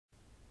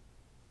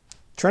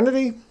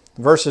Trinity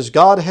versus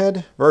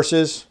Godhead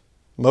versus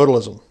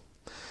modalism.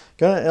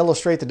 Going to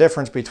illustrate the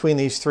difference between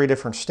these three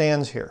different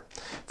stands here.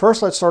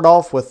 First, let's start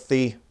off with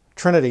the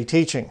Trinity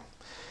teaching.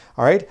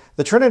 All right,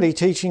 the Trinity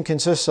teaching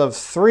consists of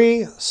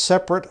three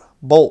separate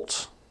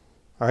bolts.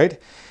 All right,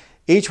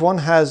 each one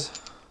has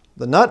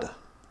the nut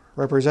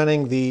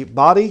representing the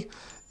body,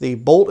 the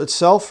bolt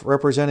itself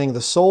representing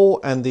the soul,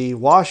 and the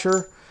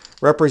washer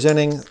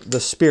representing the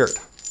spirit.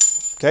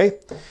 Okay,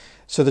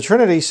 so the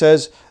Trinity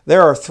says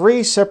there are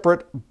three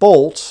separate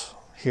bolts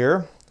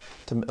here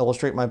to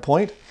illustrate my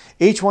point,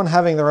 each one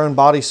having their own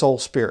body, soul,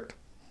 spirit.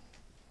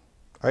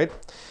 All right,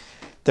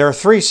 there are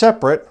three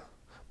separate,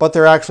 but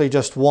they're actually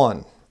just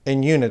one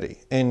in unity,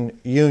 in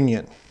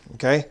union.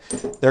 Okay,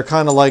 they're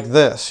kind of like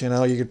this, you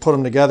know, you could put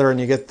them together and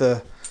you get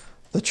the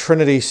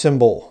Trinity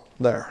symbol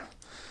there.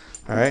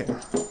 All right,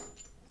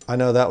 I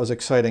know that was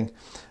exciting,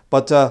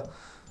 but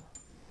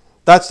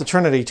that's the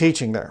Trinity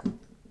teaching there.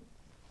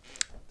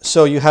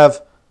 So you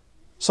have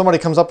somebody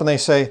comes up and they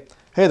say,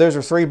 hey, those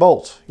are three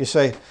bolts. You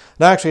say,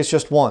 no, actually it's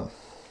just one.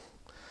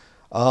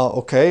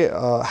 Okay,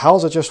 how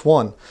is it just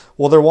one?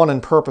 Well, they're one in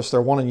purpose. They're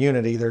one in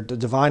unity. The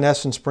divine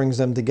essence brings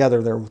them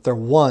together. They're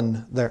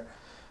one.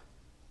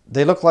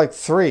 They look like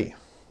three.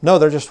 No,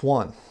 they're just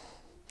one.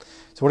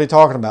 So what are you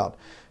talking about?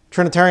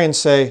 Trinitarians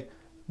say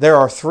there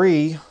are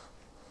three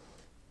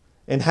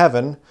in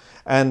heaven,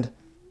 and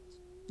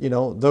you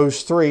know,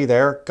 those three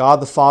there, God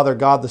the Father,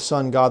 God the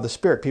Son, God the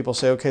Spirit. People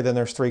say, okay, then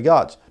there's three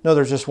gods. No,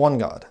 there's just one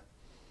God.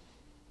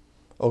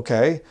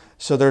 Okay,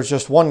 so there's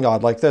just one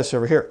God like this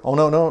over here. Oh,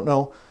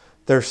 no.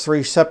 There's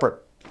three separate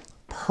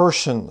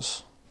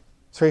persons,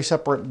 three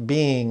separate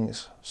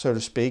beings, so to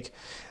speak,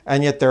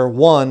 and yet they're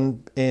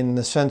one in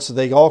the sense that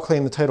they all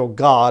claim the title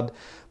God,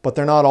 but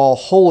they're not all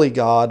holy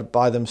God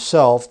by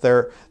themselves.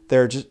 They're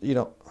just, you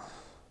know,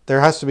 there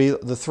has to be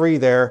the three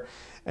there,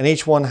 and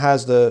each one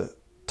has the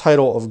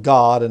title of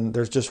God, and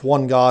there's just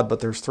one God,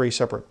 but there's three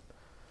separate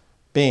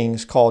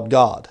beings called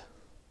God.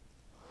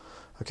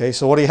 Okay,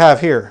 so what do you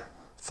have here?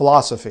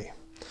 Philosophy.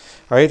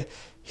 All right,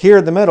 here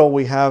in the middle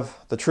we have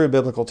the true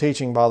biblical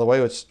teaching, by the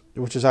way,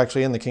 which is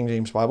actually in the King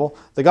James Bible,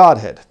 the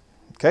Godhead.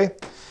 Okay,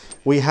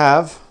 we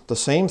have the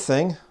same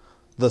thing,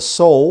 the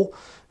soul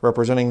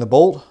representing the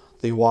bolt,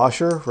 the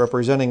washer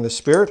representing the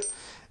spirit,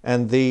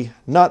 and the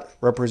nut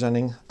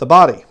representing the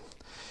body.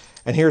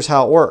 And here's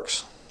how it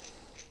works.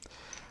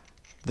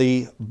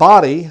 The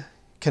body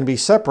can be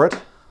separate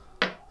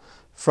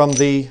from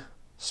the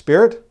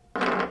spirit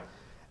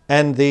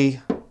and the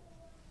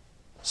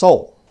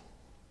soul.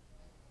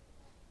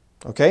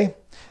 Okay?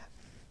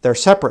 They're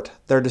separate.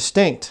 They're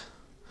distinct.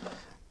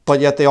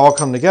 But yet they all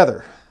come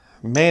together.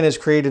 Man is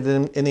created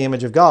in the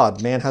image of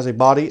God. Man has a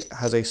body,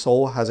 has a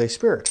soul, has a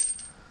spirit.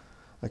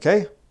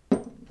 Okay?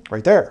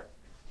 Right there.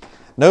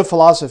 No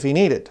philosophy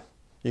needed.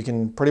 You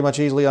can pretty much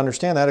easily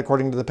understand that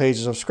according to the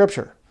pages of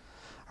Scripture.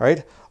 All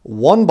right?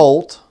 One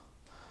bolt,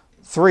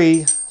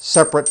 three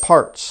separate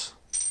parts.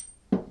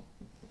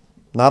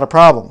 Not a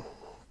problem.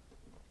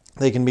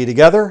 They can be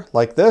together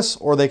like this,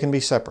 or they can be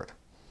separate.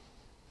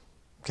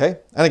 Okay?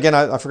 And again,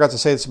 I forgot to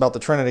say this about the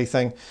Trinity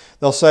thing.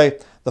 They'll say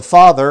the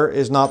Father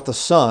is not the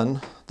Son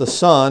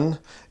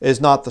is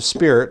not the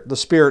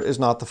Spirit is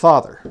not the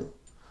Father.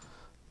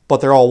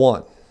 But they're all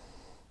one.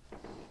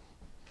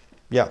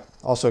 Yeah,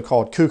 also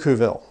called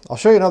Cuckooville. I'll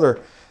show you another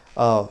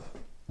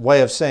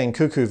way of saying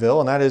Cuckooville,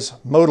 and that is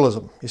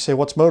modalism. You say,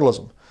 what's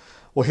modalism?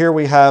 Well, here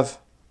we have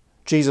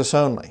Jesus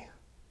only,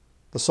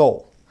 the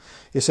soul.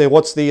 You say,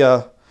 what's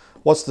the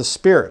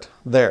spirit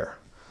there?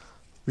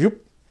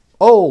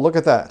 Oh, look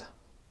at that.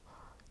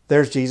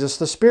 There's Jesus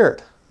the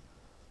Spirit.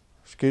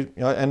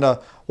 And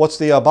what's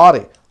the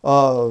body?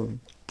 Oh,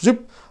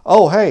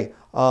 hey,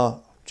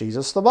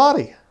 Jesus the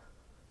body.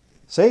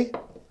 See?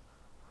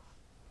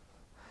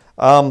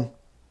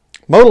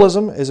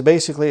 Modalism is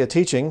basically a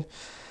teaching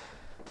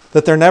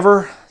that they're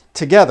never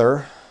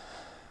together,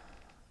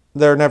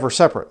 they're never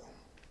separate.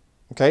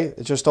 Okay?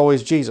 It's just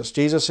always Jesus.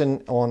 Jesus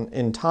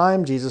in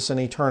time, Jesus in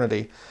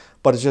eternity,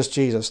 but it's just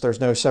Jesus. There's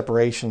no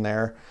separation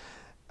there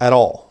at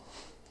all,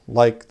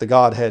 like the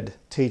Godhead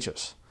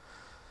teaches.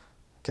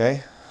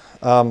 Okay?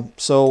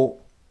 So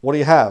what do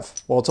you have?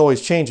 Well, it's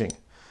always changing.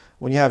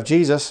 When you have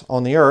Jesus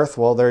on the earth,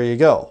 well, there you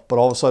go. But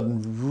all of a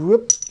sudden,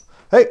 whoop,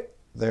 hey,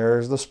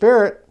 there's the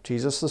Spirit,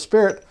 Jesus the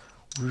Spirit.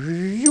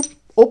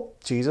 Oh,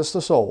 Jesus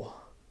the soul.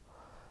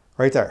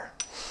 Right there.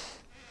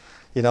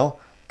 You know,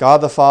 God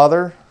the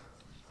Father,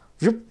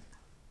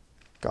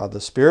 God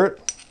the Spirit,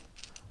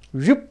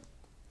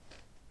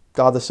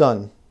 God the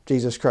Son,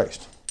 Jesus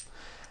Christ.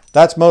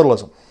 That's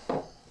modalism.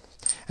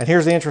 And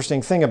here's the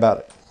interesting thing about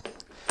it.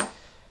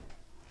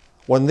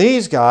 When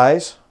these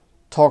guys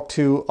talk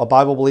to a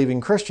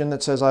Bible-believing Christian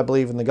that says, I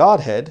believe in the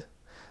Godhead,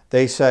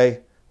 they say,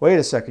 wait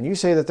a second, you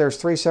say that there's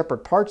three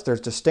separate parts, there's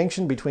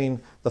distinction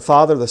between the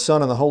Father, the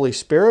Son, and the Holy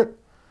Spirit?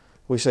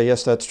 We say,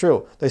 yes, that's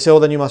true. They say, well,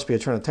 then you must be a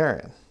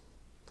Trinitarian.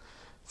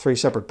 Three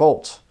separate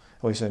bolts.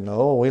 And we say,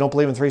 no, we don't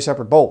believe in three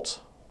separate bolts.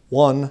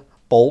 One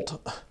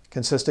bolt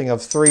consisting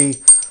of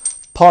three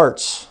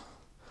parts,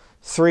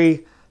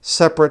 three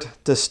separate,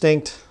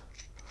 distinct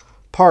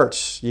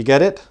parts. You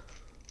get it?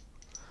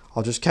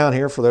 I'll just count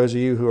here for those of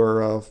you who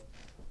are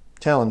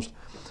challenged.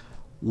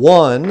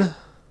 1,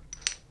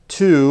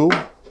 2,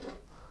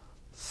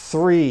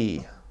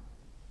 3.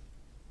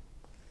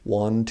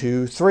 1,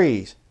 2,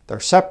 3. They're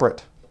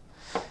separate,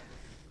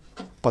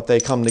 but they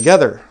come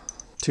together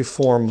to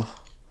form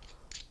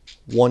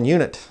one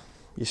unit.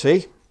 You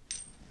see?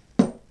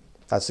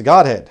 That's the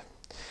Godhead.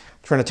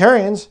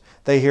 Trinitarians,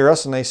 they hear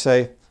us and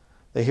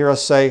they hear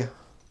us say,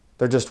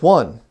 they're just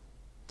one.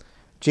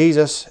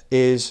 Jesus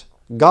is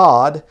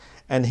God,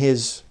 and He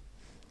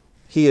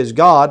is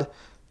God,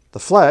 the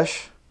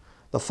flesh.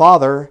 The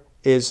Father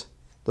is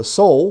the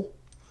soul,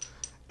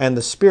 and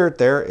the Spirit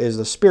there is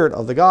the Spirit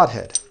of the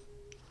Godhead.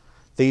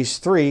 These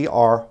three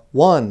are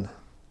one.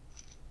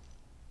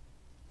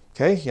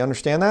 Okay, you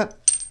understand that?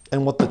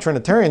 And what the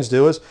Trinitarians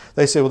do is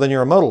they say, well, then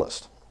you're a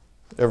modalist.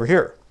 Over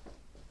here,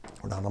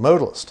 we're not a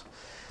modalist.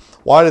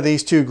 Why do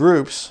these two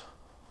groups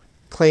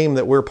claim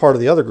that we're part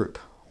of the other group?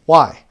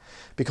 Why?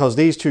 Because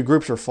these two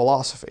groups are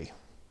philosophy.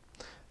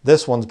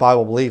 This one's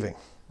Bible believing,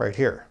 right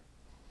here.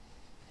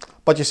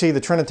 But you see,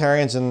 the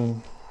Trinitarians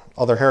and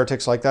other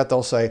heretics like that,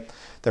 they'll say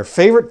their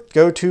favorite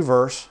go-to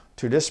verse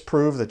to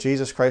disprove that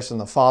Jesus Christ and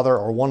the Father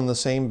are one and the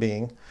same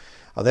being.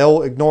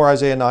 They'll ignore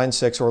Isaiah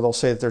 9:6, or they'll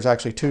say that there's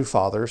actually two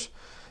fathers.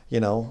 You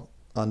know,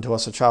 unto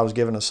us a child is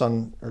given, a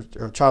son,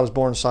 or a child is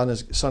born, son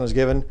is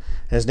given, and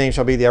his name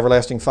shall be the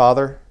everlasting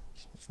Father.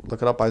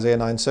 Look it up, Isaiah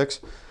 9:6.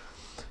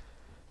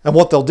 And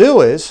what they'll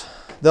do is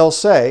they'll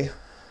say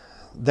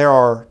there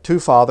are two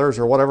fathers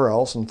or whatever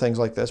else and things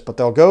like this, but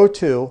they'll go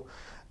to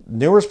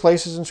numerous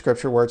places in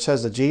Scripture where it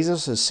says that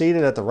Jesus is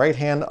seated at the right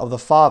hand of the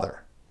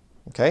Father.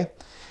 Okay?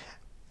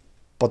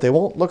 But they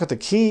won't look at the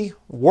key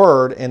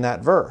word in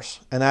that verse,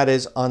 and that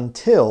is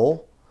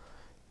until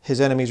his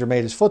enemies are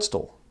made his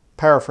footstool.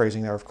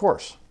 Paraphrasing there, of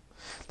course.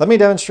 Let me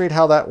demonstrate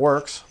how that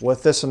works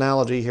with this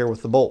analogy here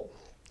with the bolt.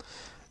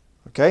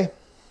 Okay?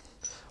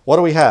 What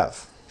do we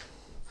have?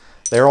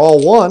 They're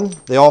all one.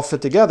 They all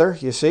fit together,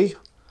 you see.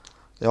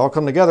 They all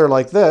come together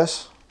like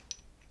this.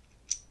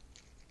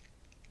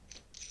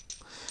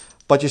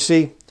 But you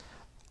see,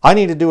 I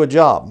need to do a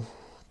job.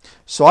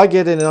 So I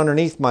get in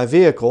underneath my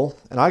vehicle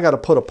and I got to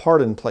put a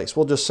part in place.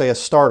 We'll just say a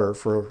starter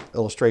for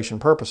illustration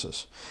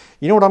purposes.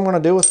 You know what I'm going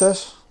to do with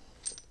this?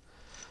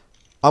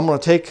 I'm going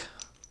to take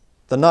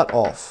the nut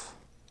off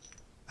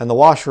and the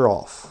washer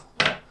off.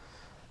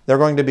 They're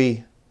going to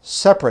be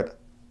separate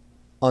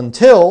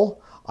until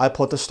I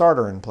put the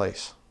starter in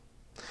place.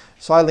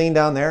 So I lean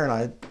down there and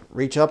I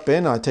reach up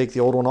in, I take the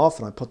old one off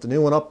and I put the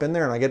new one up in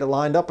there and I get it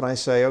lined up and I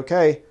say,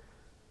 okay,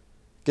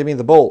 give me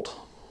the bolt.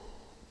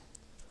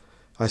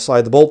 I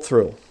slide the bolt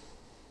through.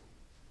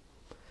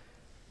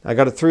 I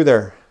got it through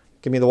there.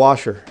 Give me the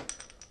washer.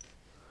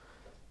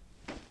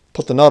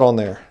 Put the nut on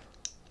there.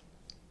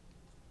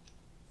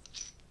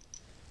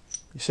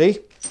 You see?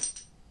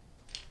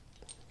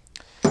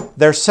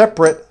 They're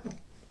separate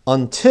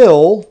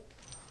until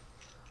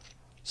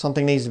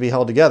something needs to be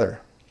held together.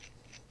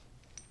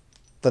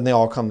 Then they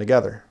all come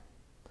together.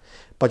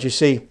 But you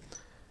see,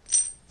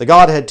 the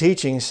Godhead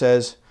teaching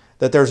says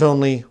that there's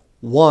only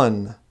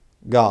one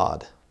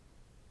God.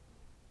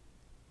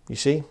 You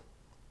see?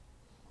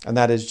 And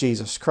that is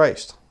Jesus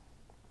Christ.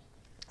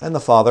 And the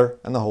Father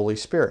and the Holy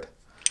Spirit.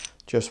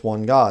 Just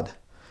one God.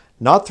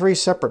 Not three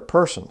separate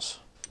persons.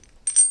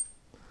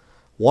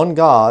 One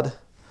God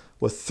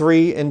with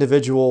three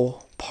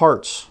individual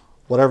parts.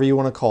 Whatever you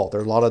want to call it.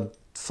 There's a lot of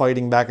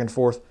fighting back and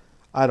forth.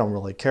 I don't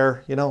really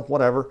care. You know,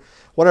 whatever.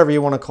 Whatever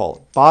you want to call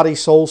it. Body,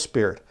 soul,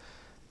 spirit.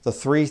 The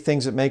three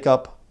things that make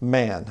up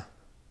man.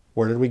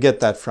 Where did we get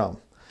that from?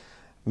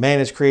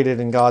 Man is created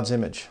in God's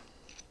image.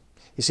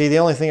 You see, the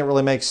only thing that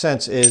really makes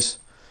sense is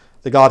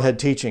the Godhead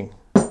teaching,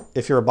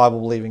 if you're a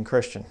Bible-believing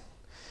Christian.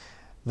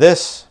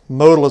 This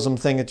modalism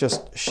thing, it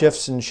just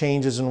shifts and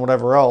changes and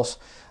whatever else,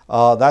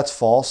 that's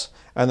false.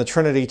 And the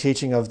Trinity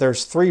teaching of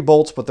there's three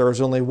bolts, but there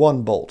is only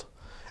one bolt.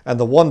 And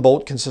the one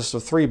bolt consists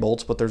of three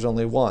bolts, but there's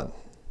only one.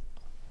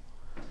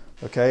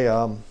 Okay,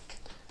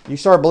 you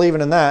start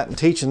believing in that and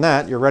teaching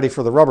that, you're ready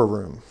for the rubber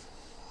room.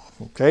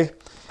 Okay?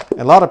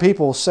 And a lot of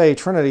people say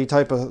Trinity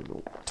type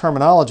of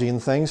terminology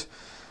and things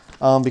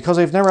because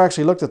they've never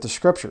actually looked at the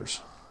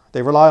Scriptures.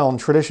 They rely on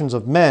traditions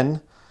of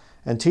men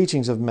and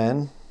teachings of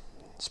men,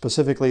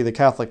 specifically the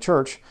Catholic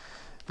Church,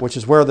 which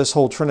is where this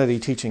whole Trinity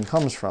teaching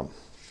comes from.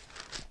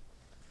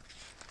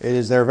 It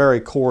is their very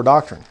core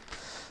doctrine.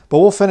 But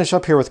we'll finish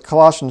up here with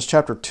Colossians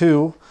chapter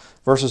 2,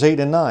 verses 8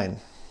 and 9.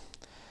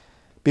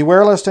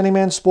 Beware lest any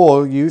man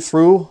spoil you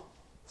through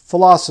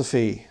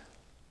philosophy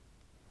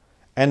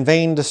and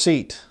vain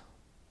deceit.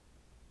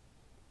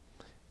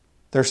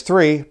 There's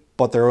three,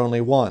 but they're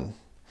only one.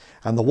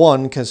 And the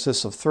one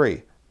consists of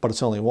three, but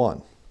it's only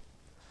one.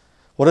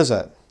 What is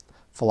that?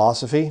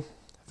 Philosophy,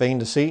 vain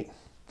deceit.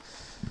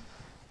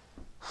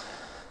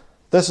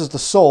 This is the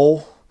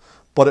soul,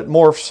 but it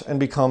morphs and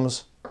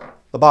becomes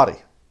the body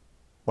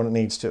when it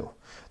needs to.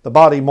 The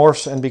body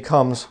morphs and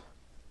becomes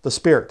the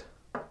spirit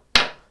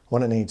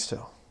when it needs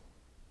to.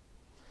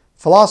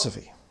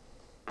 Philosophy.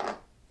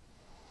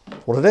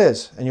 That's what it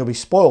is, and you'll be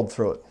spoiled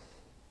through it.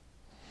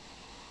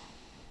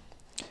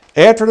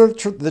 After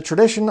the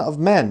tradition of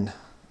men,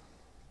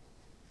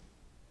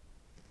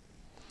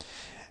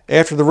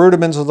 after the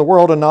rudiments of the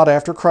world, and not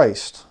after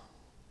Christ.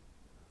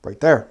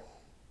 Right there.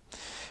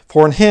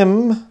 For in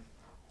him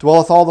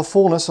dwelleth all the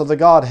fullness of the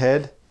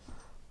Godhead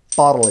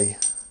bodily.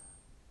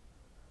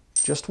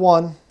 Just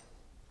one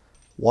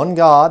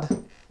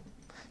God,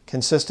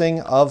 consisting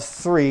of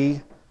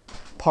three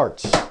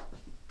parts.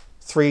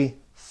 Three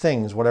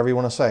things, whatever you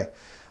want to say.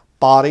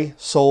 Body,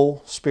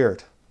 soul,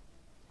 spirit.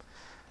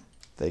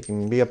 They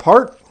can be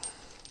apart.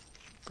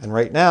 And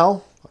right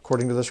now,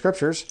 according to the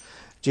scriptures,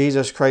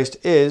 Jesus Christ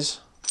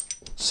is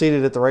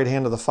seated at the right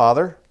hand of the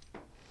Father.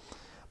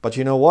 But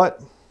you know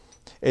what?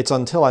 It's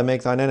until I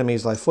make thine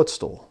enemies thy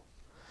footstool.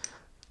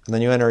 And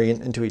then you enter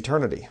into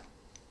eternity.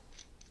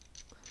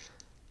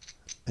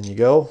 And you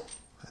go,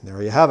 and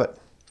there you have it.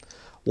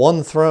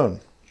 One throne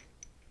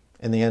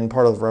in the end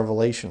part of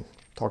Revelation.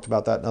 Talked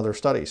about that in other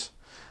studies.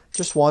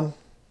 Just one.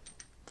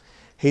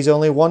 He's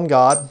only one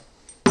God.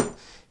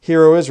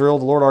 Hear, O Israel,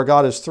 the Lord our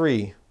God is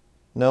three.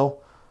 No,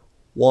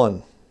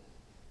 one.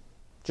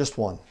 Just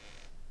one.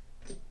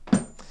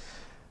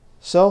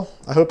 So,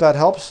 I hope that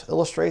helps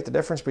illustrate the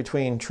difference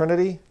between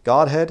Trinity,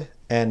 Godhead,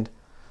 and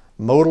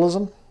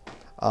modalism.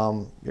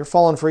 You're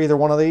falling for either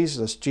one of these,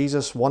 this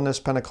Jesus oneness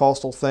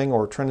Pentecostal thing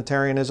or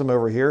Trinitarianism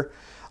over here.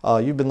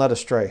 You've been led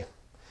astray.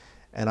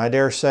 And I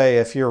dare say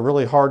if you're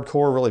really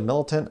hardcore, really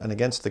militant, and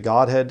against the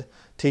Godhead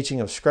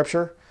teaching of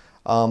Scripture,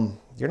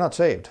 you're not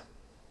saved.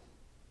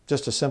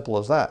 Just as simple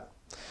as that.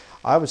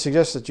 I would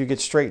suggest that you get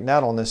straightened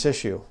out on this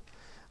issue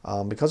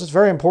because it's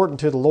very important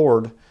to the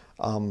Lord,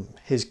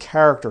 His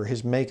character,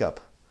 His makeup.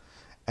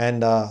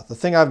 And the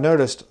thing I've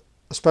noticed,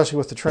 especially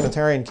with the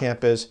Trinitarian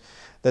camp, is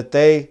that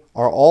they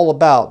are all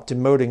about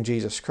demoting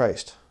Jesus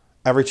Christ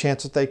every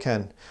chance that they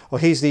can.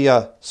 Well, he's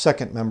the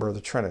second member of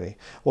the Trinity.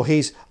 Well,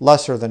 he's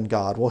lesser than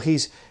God. Well, he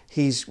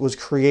was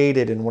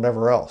created and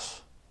whatever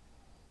else.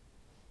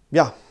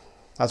 Yeah,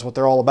 that's what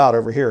they're all about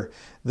over here.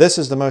 This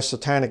is the most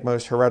satanic,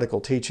 most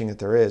heretical teaching that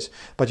there is.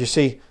 But you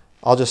see,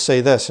 I'll just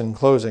say this in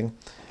closing,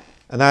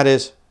 and that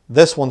is,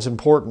 this one's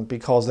important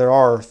because there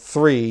are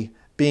three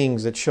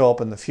beings that show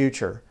up in the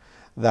future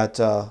that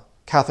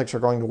Catholics are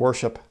going to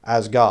worship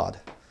as God.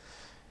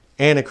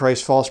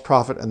 Antichrist, false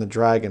prophet, and the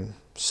dragon,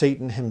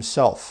 Satan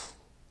himself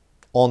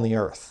on the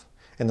earth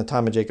in the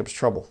time of Jacob's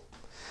trouble.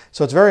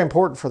 So it's very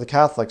important for the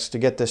Catholics to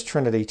get this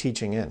Trinity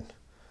teaching in.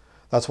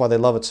 That's why they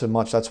love it so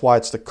much. That's why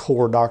it's the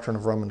core doctrine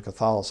of Roman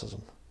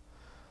Catholicism.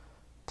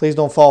 Please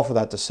don't fall for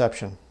that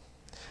deception.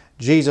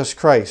 Jesus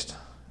Christ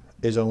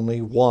is only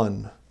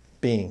one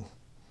being.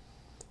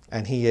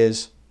 And He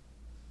is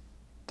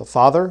the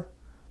Father,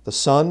 the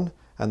Son,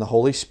 and the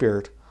Holy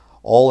Spirit,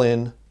 all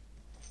in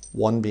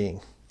one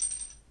being.